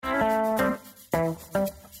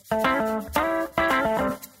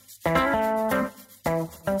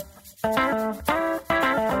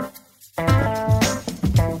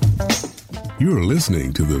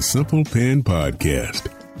listening to the Simple Pin Podcast,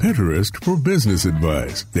 Pinterest for business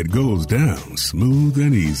advice that goes down smooth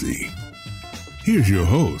and easy. Here's your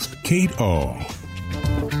host, Kate All.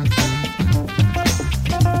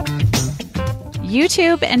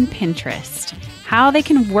 YouTube and Pinterest, how they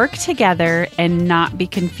can work together and not be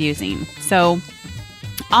confusing. So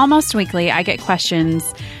almost weekly, I get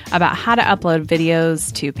questions about how to upload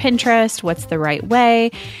videos to Pinterest, what's the right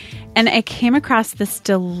way. And I came across this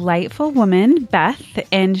delightful woman, Beth,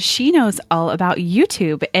 and she knows all about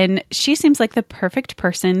YouTube. And she seems like the perfect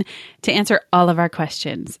person to answer all of our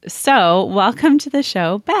questions. So welcome to the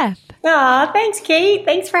show, Beth. Aw, thanks, Kate.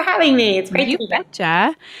 Thanks for having me. It's great to be back.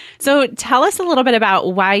 Betcha. So tell us a little bit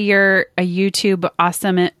about why you're a YouTube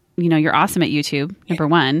awesome. You're awesome at YouTube, number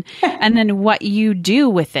one, and then what you do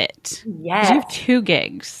with it. Yes. You have 2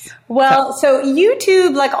 gigs. Well, so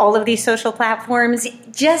YouTube, like all of these social platforms,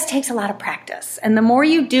 just takes a lot of practice. And the more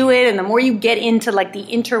you do it and the more you get into like the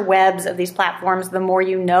interwebs of these platforms, the more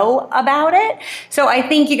you know about it. So I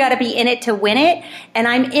think you got to be in it to win it. And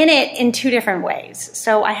I'm in it in 2 different ways.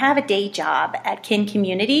 So I have a day job at Kin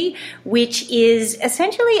Community, which is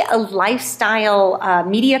essentially a lifestyle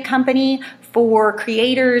media company for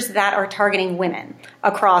creators that are targeting women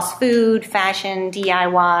across food, fashion,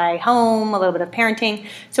 DIY, home, a little bit of parenting.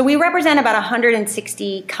 So we represent about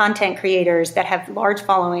 160 content creators that have large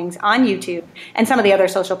followings on YouTube and some of the other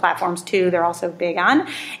social platforms too. They're also big on.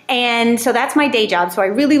 And so that's my day job. So I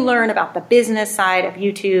really learn about the business side of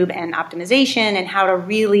YouTube and optimization and how to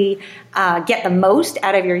really get the most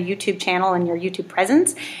out of your YouTube channel and your YouTube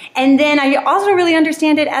presence. And then I also really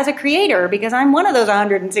understand it as a creator because I'm one of those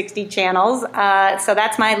 160 channels. So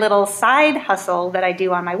that's my little side hustle that I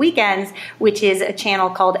do on my weekends, which is a channel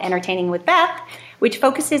called Entertaining with Beth, which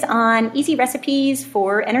focuses on easy recipes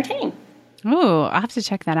for entertaining. Oh, I'll have to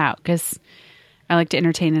check that out because I like to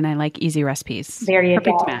entertain and I like easy recipes. There you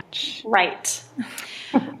go. Perfect match. Right.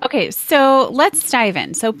 Okay, so let's dive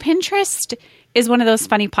in. So Pinterest is one of those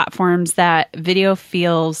funny platforms that video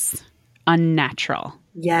feels unnatural.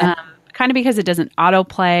 Yeah. Kind of because it doesn't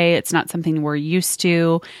autoplay. It's not something we're used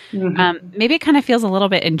to. Mm-hmm. Maybe it kind of feels a little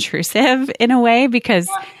bit intrusive in a way because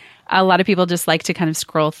a lot of people just like to kind of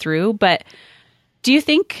scroll through. But do you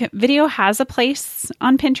think video has a place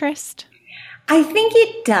on Pinterest? I think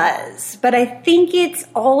it does, but I think it's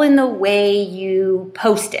all in the way you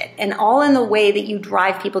post it and all in the way that you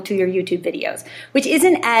drive people to your YouTube videos, which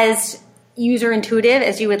isn't as user intuitive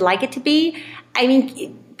as you would like it to be. I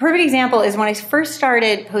mean, perfect example is when I first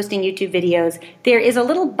started posting YouTube videos, there is a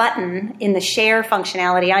little button in the share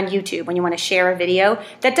functionality on YouTube when you want to share a video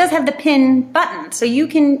that does have the pin button. So you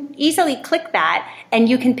can easily click that and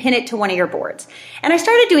you can pin it to one of your boards. And I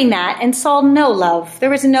started doing that and saw no love. There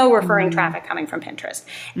was no referring traffic coming from Pinterest.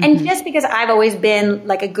 Mm-hmm. And just because I've always been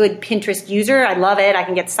like a good Pinterest user, I love it. I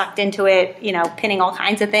can get sucked into it, pinning all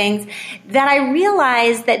kinds of things, that I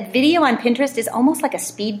realized that video on Pinterest is almost like a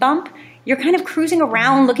speed bump. You're kind of cruising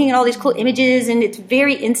around looking at all these cool images and it's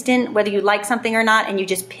very instant whether you like something or not and you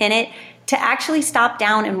just pin it. To actually stop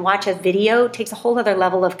down and watch a video takes a whole other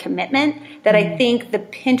level of commitment that I think the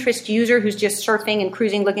Pinterest user who's just surfing and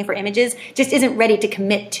cruising looking for images just isn't ready to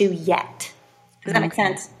commit to yet. Does that make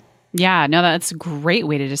sense? Yeah, no, that's a great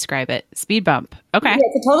way to describe it. Speed bump. Okay. Yeah,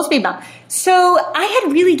 it's a total speed bump. So I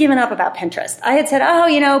had really given up about Pinterest. I had said,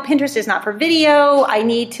 Pinterest is not for video. I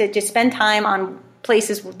need to just spend time on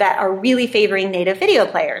places that are really favoring native video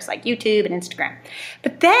players like YouTube and Instagram.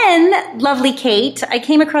 But then, lovely Kate, I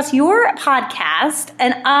came across your podcast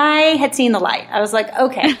and I had seen the light. I was like,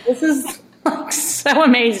 okay, this is so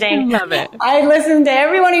amazing. I love it. I listened to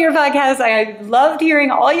every one of your podcasts. I loved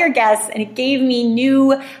hearing all your guests and it gave me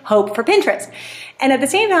new hope for Pinterest. And at the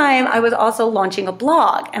same time, I was also launching a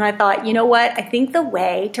blog. And I thought, you know what? I think the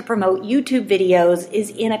way to promote YouTube videos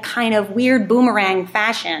is in a kind of weird boomerang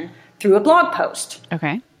fashion through a blog post.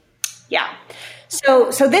 Okay. Yeah. So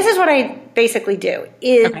this is what I basically do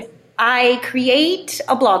is I create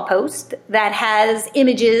a blog post that has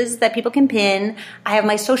images that people can pin. I have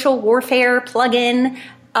my social warfare plugin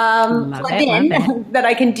that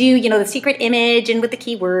I can do, the secret image and with the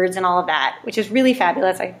keywords and all of that, which is really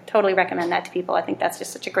fabulous. I totally recommend that to people. I think that's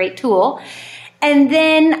just such a great tool. And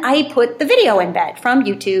then I put the video embed from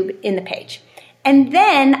YouTube in the page. And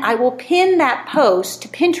then I will pin that post to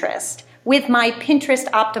Pinterest with my Pinterest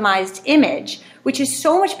optimized image, which is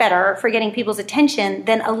so much better for getting people's attention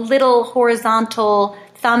than a little horizontal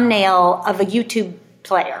thumbnail of a YouTube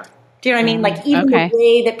player. Do you know what I mean? Like even the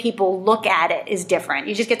way that people look at it is different.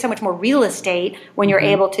 You just get so much more real estate when you're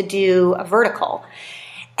able to do a vertical.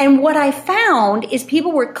 And what I found is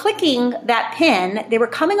people were clicking that pin. They were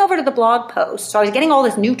coming over to the blog post. So I was getting all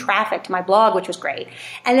this new traffic to my blog, which was great.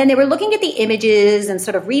 And then they were looking at the images and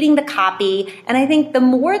sort of reading the copy. And I think the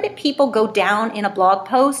more that people go down in a blog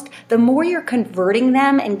post, the more you're converting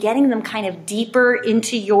them and getting them kind of deeper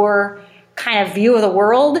into your kind of view of the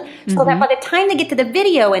world, so that by the time they get to the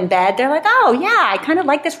video in bed, they're like, oh yeah, I kind of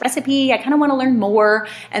like this recipe. I kind of want to learn more.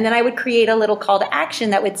 And then I would create a little call to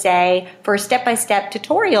action that would say, for a step-by-step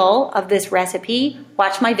tutorial of this recipe,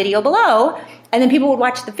 watch my video below. And then people would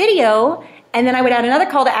watch the video. And then I would add another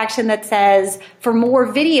call to action that says, for more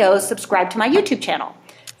videos, subscribe to my YouTube channel.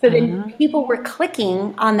 So then people were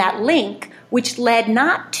clicking on that link, which led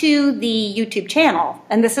not to the YouTube channel.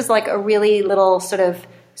 And this is like a really little sort of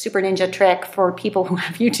super ninja trick for people who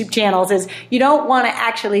have YouTube channels, is you don't want to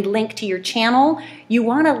actually link to your channel. You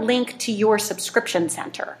want to link to your subscription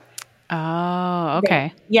center. Oh,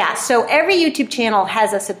 okay. Yeah. So every YouTube channel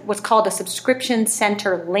has what's called a subscription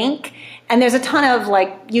center link. And there's a ton of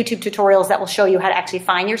like YouTube tutorials that will show you how to actually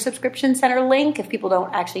find your subscription center link if people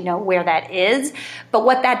don't actually know where that is. But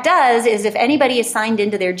what that does is if anybody is signed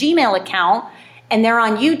into their Gmail account and they're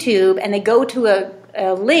on YouTube and they go to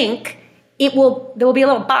a link, there will be a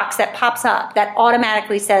little box that pops up that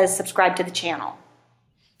automatically says subscribe to the channel.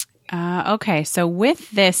 Okay. So with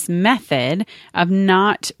this method of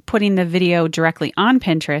not putting the video directly on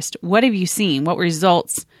Pinterest, what have you seen? What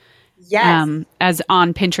results? Yes. As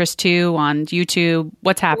on Pinterest too, on YouTube,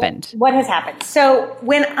 what's happened? What has happened? So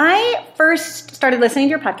when I first started listening to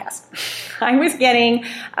your podcast, I was getting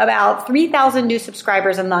about 3,000 new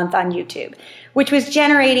subscribers a month on YouTube, which was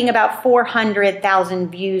generating about 400,000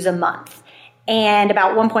 views a month and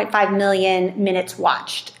about 1.5 million minutes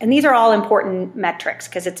watched. And these are all important metrics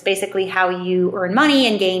because it's basically how you earn money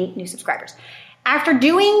and gain new subscribers. After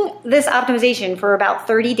doing this optimization for about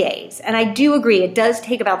 30 days, and I do agree, it does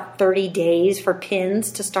take about 30 days for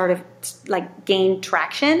pins to start gain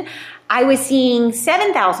traction, I was seeing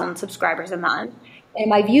 7,000 subscribers a month, and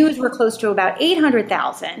my views were close to about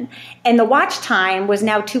 800,000, and the watch time was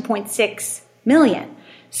now 2.6 million.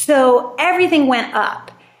 So everything went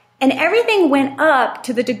up. And everything went up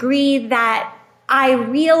to the degree that I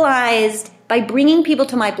realized by bringing people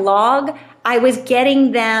to my blog, I was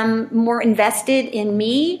getting them more invested in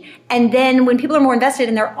me. And then when people are more invested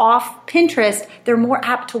and they're off Pinterest, they're more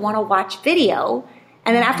apt to want to watch video.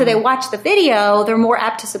 And then after they watch the video, they're more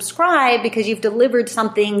apt to subscribe because you've delivered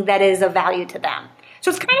something that is of value to them.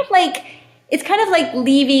 So it's kind of like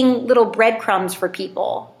leaving little breadcrumbs for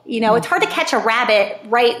people. You know, it's hard to catch a rabbit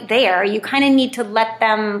right there. You kind of need to let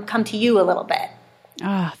them come to you a little bit.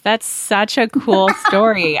 Oh, that's such a cool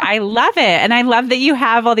story. I love it. And I love that you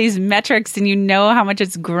have all these metrics and you know how much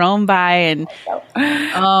it's grown by. And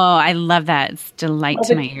I love that. It's delight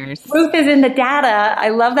to my ears. Proof is in the data. I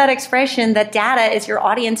love that expression that data is your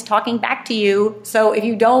audience talking back to you. So if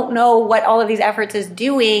you don't know what all of these efforts is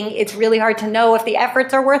doing, it's really hard to know if the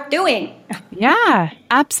efforts are worth doing. Yeah,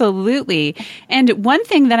 absolutely. And one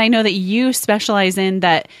thing that I know that you specialize in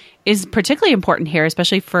that is particularly important here,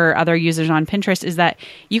 especially for other users on Pinterest, is that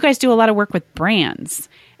you guys do a lot of work with brands.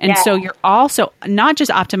 And so you're also not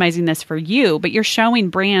just optimizing this for you, but you're showing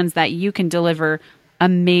brands that you can deliver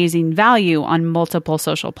amazing value on multiple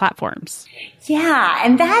social platforms. Yeah,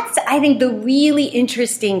 and that's, I think, the really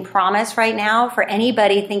interesting promise right now for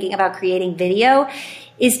anybody thinking about creating video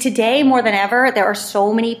is today more than ever, there are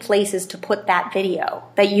so many places to put that video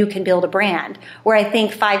that you can build a brand. Where I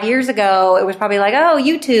think 5 years ago, it was probably like, oh,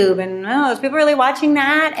 YouTube, and is people really watching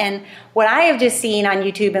that? And what I have just seen on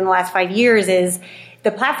YouTube in the last 5 years is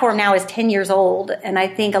the platform now is 10 years old. And I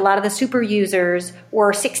think a lot of the super users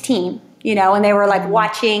were 16, and they were like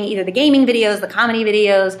watching either the gaming videos, the comedy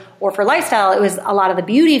videos, or for lifestyle, it was a lot of the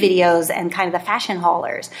beauty videos and kind of the fashion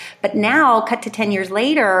haulers. But now, cut to 10 years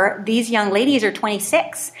later, these young ladies are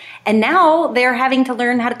 26. And now they're having to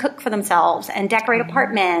learn how to cook for themselves and decorate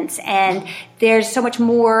apartments. And there's so much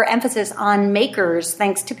more emphasis on makers,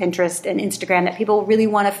 thanks to Pinterest and Instagram, that people really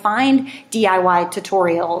want to find DIY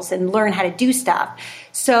tutorials and learn how to do stuff.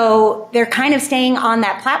 So they're kind of staying on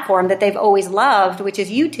that platform that they've always loved, which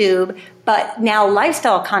is YouTube. But now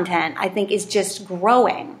lifestyle content, I think, is just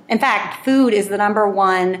growing. In fact, food is the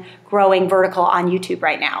 #1 growing vertical on YouTube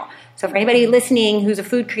right now. So for anybody listening who's a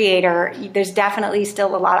food creator, there's definitely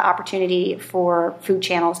still a lot of opportunity for food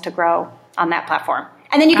channels to grow on that platform.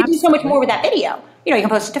 And then you can do so much more with that video. You can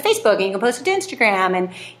post it to Facebook and you can post it to Instagram, and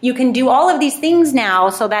you can do all of these things now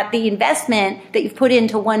so that the investment that you've put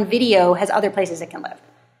into one video has other places it can live.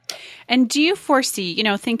 And do you foresee,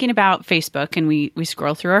 thinking about Facebook, and we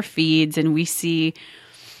scroll through our feeds and we see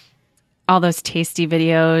all those tasty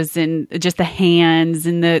videos and just the hands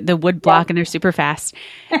and the wood block and they're super fast.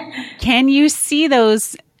 Can you see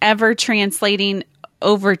those ever translating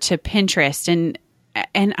over to Pinterest? And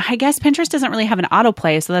I guess Pinterest doesn't really have an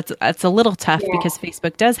autoplay, so that's a little tough because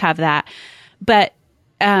Facebook does have that. But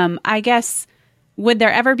I guess would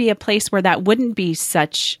there ever be a place where that wouldn't be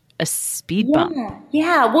such a speed bump?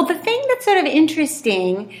 Yeah. Well, the thing that's sort of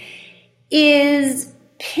interesting is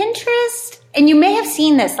Pinterest, and you may have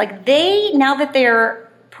seen this, like now that they're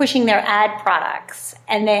pushing their ad products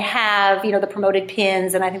and they have, the promoted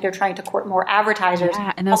pins, and I think they're trying to court more advertisers.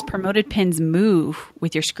 Yeah, and those promoted pins move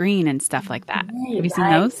with your screen and stuff like that. Right, have you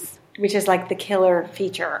seen those? Which is like the killer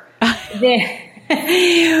feature. They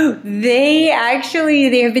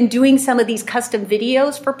have been doing some of these custom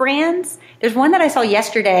videos for brands. There's one that I saw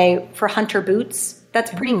yesterday for Hunter boots. That's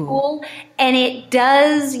pretty cool. And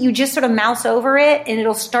you just sort of mouse over it and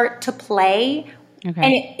it'll start to play.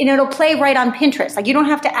 Okay. And it'll play right on Pinterest. Like you don't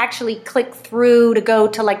have to actually click through to go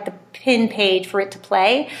to like the pin page for it to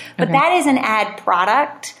play. But that is an ad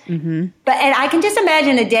product. Mm-hmm. And I can just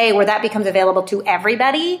imagine a day where that becomes available to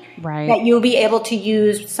everybody. Right. That you'll be able to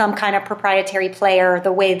use some kind of proprietary player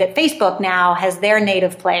the way that Facebook now has their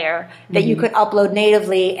native player that you could upload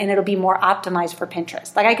natively and it'll be more optimized for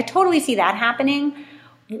Pinterest. Like I could totally see that happening.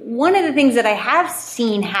 One of the things that I have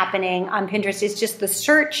seen happening on Pinterest is just the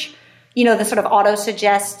search, the sort of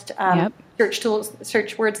auto-suggest search tools,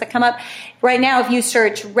 search words that come up. Right now, if you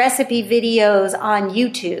search recipe videos on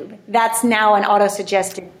YouTube, that's now an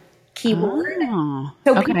auto-suggested keyword.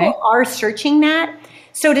 So people are searching that.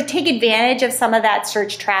 So to take advantage of some of that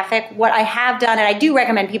search traffic, what I have done, and I do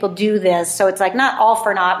recommend people do this, so it's like not all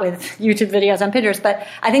for naught with YouTube videos on Pinterest, but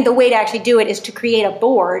I think the way to actually do it is to create a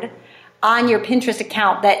board on your Pinterest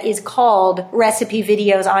account that is called recipe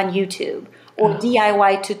videos on YouTube. Or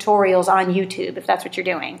DIY tutorials on YouTube, if that's what you're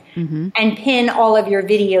doing, and pin all of your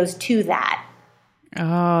videos to that.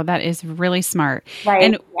 Oh, that is really smart. Right.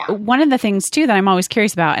 And one of the things too that I'm always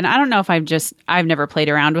curious about, and I don't know if I've never played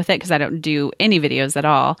around with it because I don't do any videos at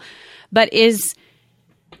all, but is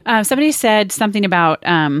somebody said something about,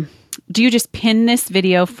 do you just pin this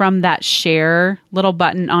video from that share little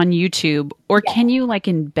button on YouTube, or can you like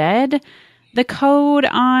embed the code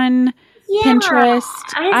on Pinterest?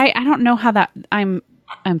 I don't know how that, I'm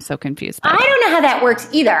so confused. I don't know how that works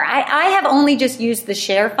either. I have only just used the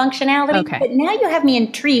share functionality, but now you have me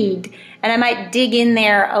intrigued and I might dig in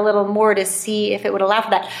there a little more to see if it would allow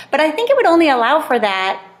for that. But I think it would only allow for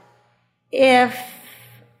that if,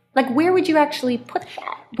 like, where would you actually put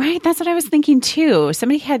that? Right. That's what I was thinking too.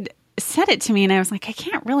 Somebody had said it to me and I was like, I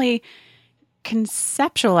can't really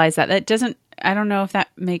conceptualize that. That doesn't, I don't know if that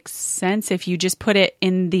makes sense if you just put it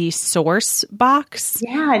in the source box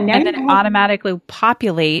and then it automatically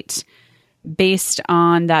populate based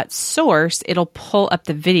on that source. It'll pull up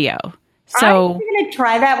the video. So I'm going to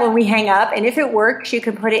try that when we hang up. And if it works, you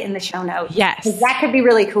can put it in the show notes. Yes. That could be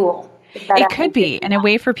really cool. It could be, and a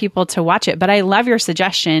way for people to watch it. But I love your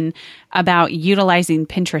suggestion about utilizing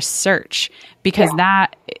Pinterest search because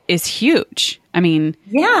that is huge. I mean,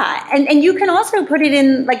 and you can also put it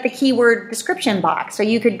in like the keyword description box. So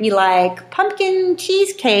you could be like pumpkin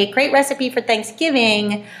cheesecake, great recipe for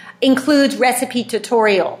Thanksgiving, includes recipe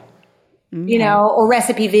tutorial. Or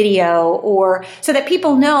recipe video, or so that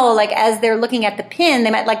people know, like, as they're looking at the pin, they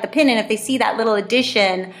might like the pin. And if they see that little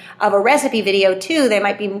addition of a recipe video too, they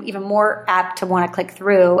might be even more apt to want to click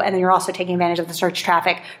through. And then you're also taking advantage of the search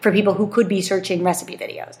traffic for people who could be searching recipe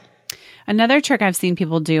videos. Another trick I've seen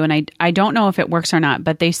people do, and I don't know if it works or not,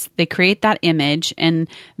 but they create that image, and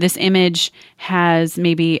this image has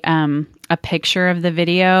maybe a picture of the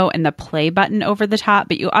video and the play button over the top,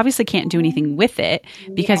 but you obviously can't do anything with it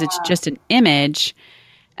because it's just an image.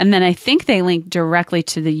 And then I think they link directly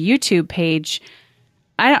to the YouTube page.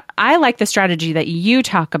 I like the strategy that you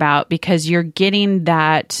talk about because you're getting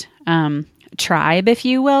that tribe, if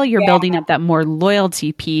you will. You're building up that more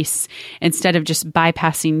loyalty piece instead of just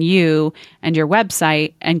bypassing you and your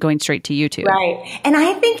website and going straight to YouTube. Right. And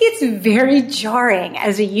I think it's very jarring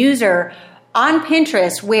as a user on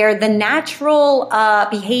Pinterest where the natural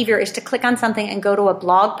behavior is to click on something and go to a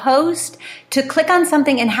blog post, to click on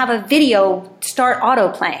something and have a video start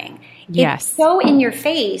auto-playing. Yes. It's so in your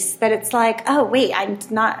face that it's like, oh, wait, I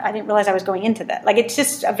didn't realize I was going into that. Like, it's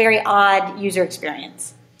just a very odd user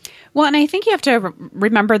experience. Well, and I think you have to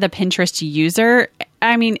remember the Pinterest user.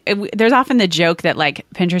 I mean, there's often the joke that like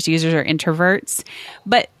Pinterest users are introverts,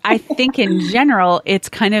 but I think in general, it's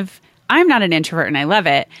kind of, I'm not an introvert and I love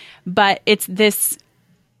it, but it's this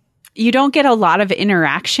you don't get a lot of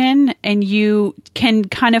interaction and you can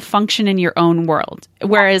kind of function in your own world.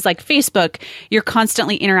 Whereas like Facebook, you're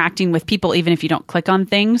constantly interacting with people, even if you don't click on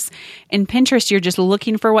things. In Pinterest, you're just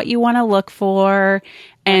looking for what you want to look for.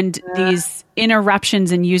 And these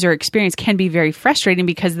interruptions in user experience can be very frustrating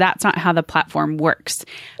because that's not how the platform works.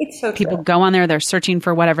 It's so People true. go on there, they're searching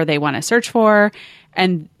for whatever they want to search for.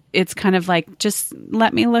 And it's kind of like, just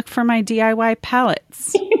let me look for my DIY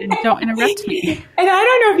palettes and don't interrupt me. And I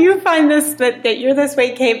don't know if you find this, that you're this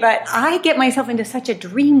way, Kate, but I get myself into such a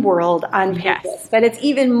dream world on Pinterest that it's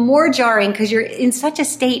even more jarring because you're in such a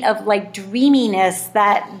state of like dreaminess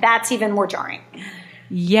that's even more jarring.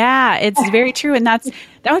 Yeah, it's very true. And that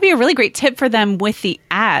would be a really great tip for them with the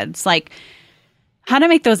ads. Like, how to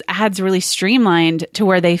make those ads really streamlined to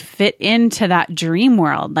where they fit into that dream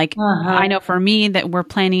world. Like, I know for me that we're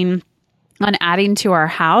planning on adding to our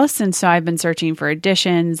house. And so I've been searching for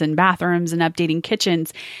additions and bathrooms and updating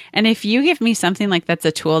kitchens. And if you give me something like that's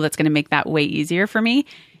a tool that's going to make that way easier for me,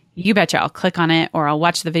 you betcha I'll click on it or I'll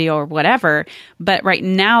watch the video or whatever. But right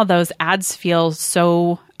now, those ads feel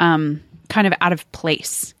so kind of out of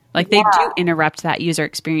place. Like they do interrupt that user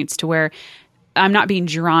experience to where I'm not being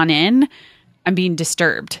drawn in. I'm being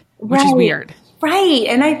disturbed, which is weird. Right.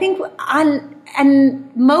 And I think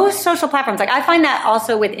on most social platforms, like I find that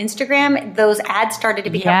also with Instagram, those ads started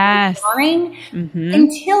to become boring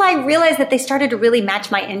until I realized that they started to really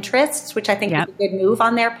match my interests, which I think is a good move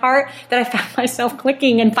on their part, that I found myself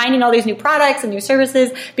clicking and finding all these new products and new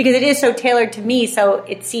services because it is so tailored to me. So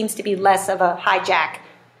it seems to be less of a hijack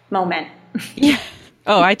moment. Yeah.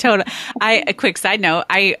 Oh, a quick side note.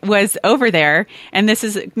 I was over there, and this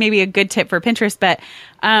is maybe a good tip for Pinterest, but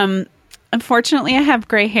unfortunately I have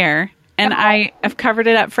gray hair and I have covered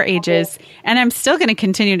it up for ages, and I'm still going to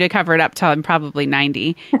continue to cover it up till I'm probably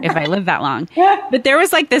 90 if I live that long. But there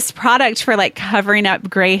was like this product for like covering up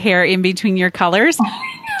gray hair in between your colors.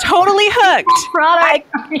 Totally hooked.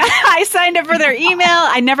 I signed up for their email.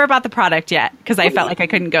 I never bought the product yet because I felt like I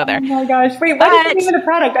couldn't go there. Oh my gosh. Wait, what is the name of the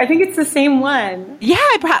product? I think it's the same one. Yeah,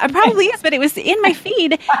 it probably is, but it was in my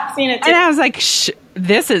feed. I've seen it too. And I was like,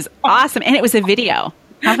 this is awesome. And it was a video.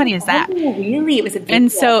 How funny is that? Oh, really? It was a video.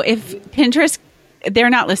 And so if Pinterest, they're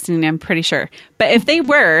not listening, I'm pretty sure. But if they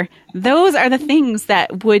were, those are the things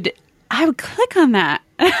that I would click on that.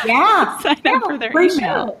 Yeah. Sign up for their email.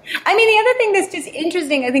 Sure. I mean, the other thing that's just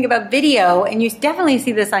interesting, I think, about video, and you definitely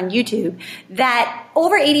see this on YouTube, that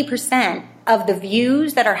over 80% of the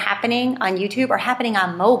views that are happening on YouTube are happening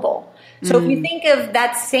on mobile. So if you think of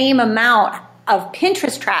that same amount of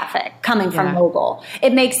Pinterest traffic coming from mobile,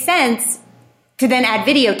 it makes sense to then add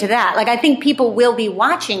video to that. Like, I think people will be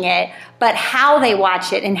watching it, but how they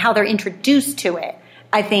watch it and how they're introduced to it,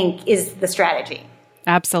 I think, is the strategy.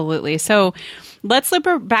 Absolutely. So let's loop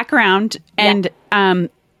back around and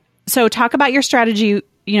so talk about your strategy,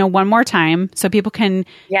 one more time so people can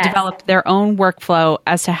develop their own workflow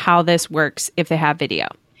as to how this works if they have video.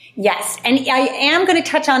 Yes. And I am going to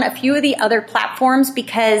touch on a few of the other platforms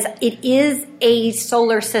because it is a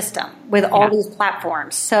solar system with all these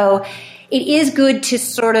platforms. So it is good to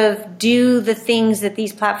sort of do the things that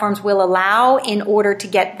these platforms will allow in order to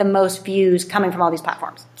get the most views coming from all these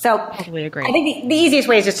platforms. So totally agree. I think the easiest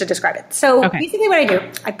way is just to describe it. So basically what I do,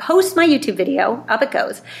 I post my YouTube video, up it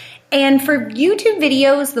goes. And for YouTube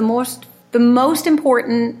videos, the most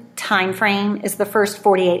important time frame is the first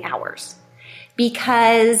 48 hours.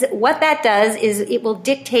 Because what that does is it will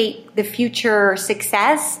dictate the future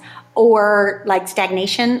success or like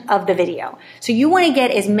stagnation of the video. So you want to get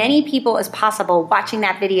as many people as possible watching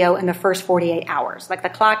that video in the first 48 hours. Like the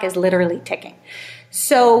clock is literally ticking.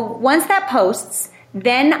 So once that posts,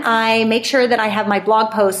 then I make sure that I have my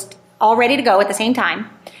blog post all ready to go at the same time.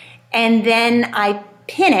 And then I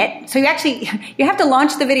pin it. So you have to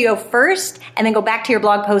launch the video first and then go back to your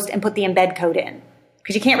blog post and put the embed code in.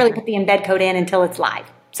 Because you can't really put the embed code in until it's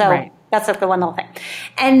live. So that's like the one little thing.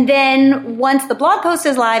 And then once the blog post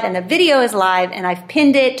is live and the video is live and I've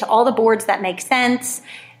pinned it to all the boards that make sense,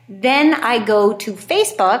 then I go to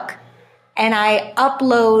Facebook and I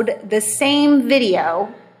upload the same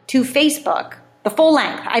video to Facebook, the full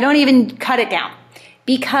length. I don't even cut it down.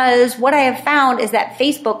 Because what I have found is that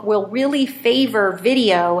Facebook will really favor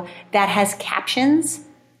video that has captions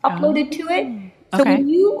uploaded to it. So when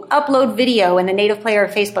you upload video in the native player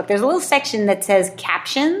of Facebook, there's a little section that says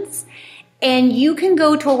captions, and you can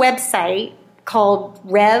go to a website called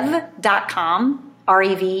rev.com,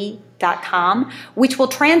 rev.com, which will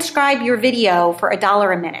transcribe your video for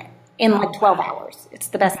 $1 a minute in like 12 hours. It's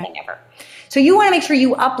the best thing ever. So you want to make sure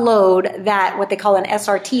you upload that, what they call an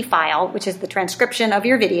SRT file, which is the transcription of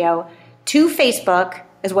your video, to Facebook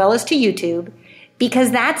as well as to YouTube.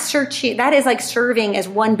 because that is like serving as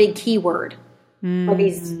one big keyword for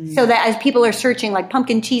these, so that as people are searching like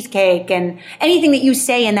pumpkin cheesecake and anything that you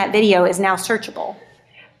say in that video is now searchable.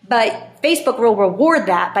 But Facebook will reward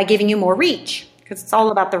that by giving you more reach, because it's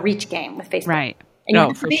all about the reach game with Facebook. Right. And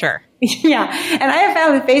No, for sure. Yeah. And I have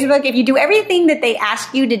found with Facebook, if you do everything that they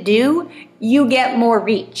ask you to do, you get more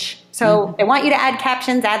reach. So they want you to add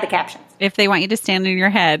captions, add the captions. If they want you to stand on your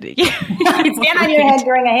head. Stand on your head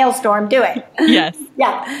during a hailstorm, do it. Yes.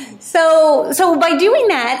 Yeah. So by doing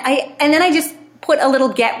that, I just put a little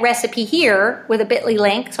get recipe here with a bit.ly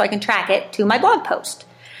link so I can track it to my blog post.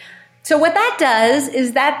 So what that does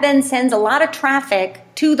is that then sends a lot of traffic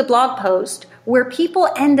to the blog post, where people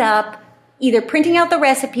end up either printing out the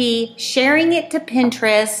recipe, sharing it to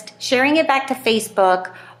Pinterest, sharing it back to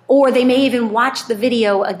Facebook, or they may even watch the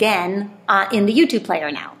video again in the YouTube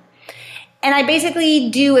player now. And I basically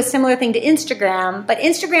do a similar thing to Instagram, but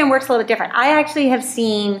Instagram works a little bit different. I actually have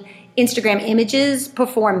seen Instagram images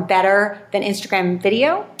perform better than Instagram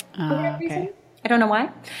video for that reason. I don't know why.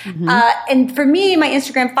 And for me, my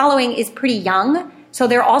Instagram following is pretty young, so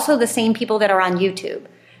they're also the same people that are on YouTube.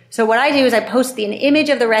 So what I do is I post an image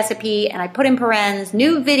of the recipe and I put in parens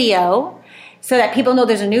new video so that people know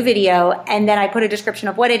there's a new video, and then I put a description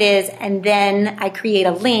of what it is, and then I create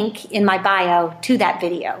a link in my bio to that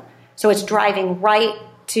video. So it's driving right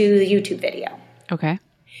to the YouTube video. Okay.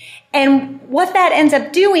 And what that ends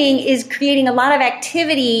up doing is creating a lot of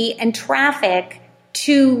activity and traffic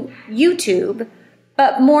to YouTube,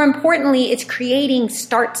 but more importantly, it's creating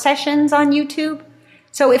start sessions on YouTube.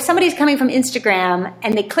 So if somebody's coming from Instagram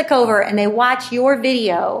and they click over and they watch your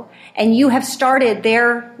video and you have started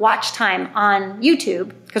their watch time on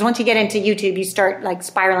YouTube, because once you get into YouTube, you start like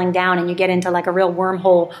spiraling down and you get into like a real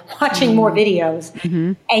wormhole watching more videos.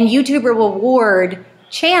 And YouTube will reward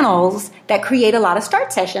channels that create a lot of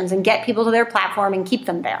start sessions and get people to their platform and keep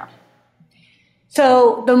them there.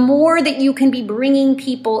 So the more that you can be bringing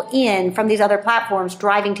people in from these other platforms,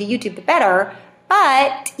 driving to YouTube, the better.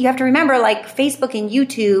 But you have to remember, like, Facebook and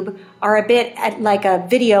YouTube are a bit at like a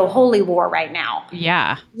video holy war right now.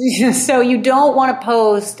 Yeah. So you don't want to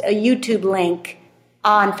post a YouTube link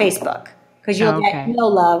on Facebook, because you'll get no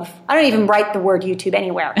love. I don't even write the word YouTube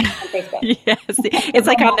anywhere on Facebook. Yes. It's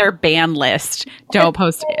like on their ban list. Don't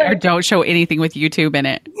post or don't show anything with YouTube in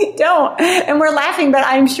it. Don't. And we're laughing, but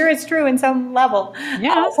I'm sure it's true in some level.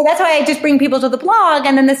 Yeah. So that's why I just bring people to the blog,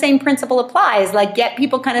 and then the same principle applies. Like, get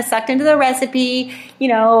people kind of sucked into the recipe,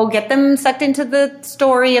 get them sucked into the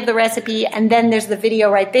story of the recipe, and then there's the video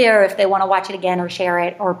right there if they want to watch it again or share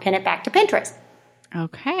it or pin it back to Pinterest.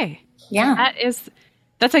 Okay. Yeah.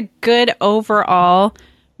 That's a good overall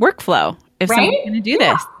workflow if someone's going to do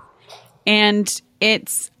this. And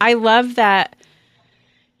I love that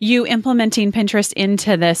you implementing Pinterest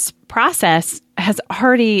into this process has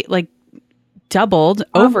already doubled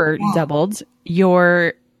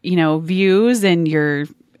your, views and your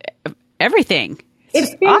everything.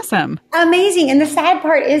 It's awesome. Amazing. And the sad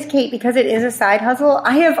part is, Kate, because it is a side hustle,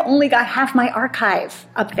 I have only got half my archive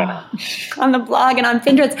up there on the blog and on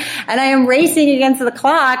Pinterest. And I am racing against the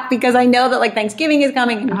clock because I know that Thanksgiving is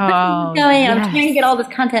coming and Christmas is coming. And I'm trying to get all this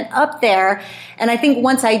content up there. And I think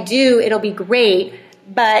once I do, it'll be great.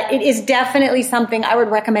 But it is definitely something I would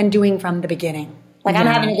recommend doing from the beginning. I'm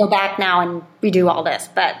having to go back now and redo all this,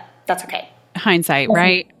 but that's okay. Hindsight,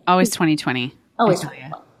 right? Always 2020. Always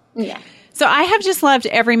 2020. Yeah. So I have just loved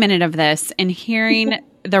every minute of this and hearing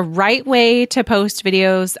the right way to post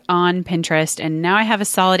videos on Pinterest. And now I have a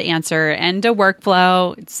solid answer and a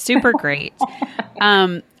workflow. It's super great.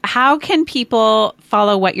 How can people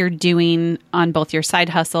follow what you're doing on both your side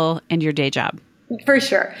hustle and your day job? For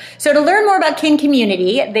sure. So to learn more about Kin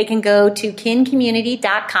Community, they can go to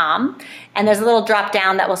kincommunity.com, and there's a little drop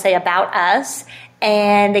down that will say About Us.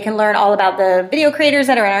 And they can learn all about the video creators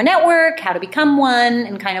that are in our network, how to become one,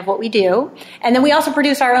 and kind of what we do. And then we also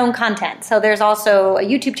produce our own content. So there's also a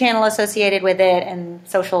YouTube channel associated with it and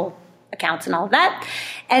social accounts and all of that.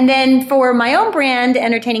 And then for my own brand,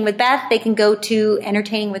 Entertaining with Beth, they can go to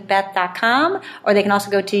entertainingwithbeth.com, or they can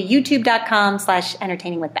also go to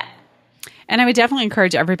youtube.com/entertainingwithbeth. And I would definitely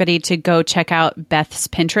encourage everybody to go check out Beth's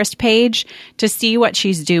Pinterest page to see what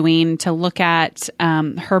she's doing, to look at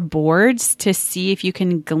her boards, to see if you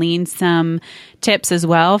can glean some tips as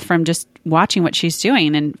well from just watching what she's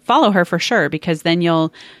doing, and follow her for sure, because then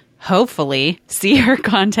you'll hopefully see her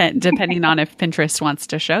content depending on if Pinterest wants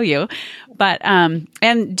to show you. But and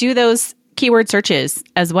do those keyword searches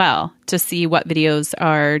as well to see what videos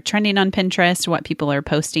are trending on Pinterest, what people are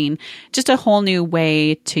posting. Just a whole new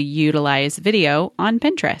way to utilize video on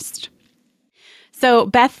Pinterest. So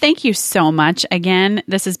Beth, thank you so much. Again,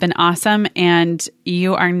 this has been awesome. And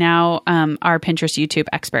you are now our Pinterest YouTube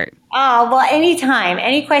expert. Oh, well, anytime.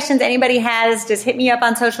 Any questions anybody has, just hit me up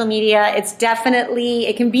on social media. It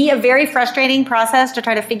can be a very frustrating process to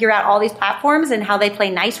try to figure out all these platforms and how they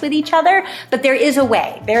play nice with each other. But there is a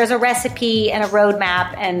way. There is a recipe and a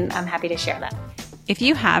roadmap, and I'm happy to share that. If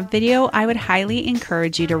you have video, I would highly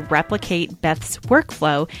encourage you to replicate Beth's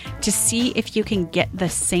workflow to see if you can get the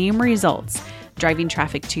same results, driving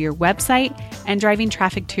traffic to your website and driving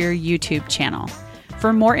traffic to your YouTube channel.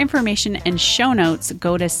 For more information and show notes,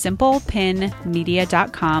 go to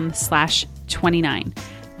simplepinmedia.com/29.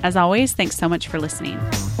 As always, thanks so much for listening.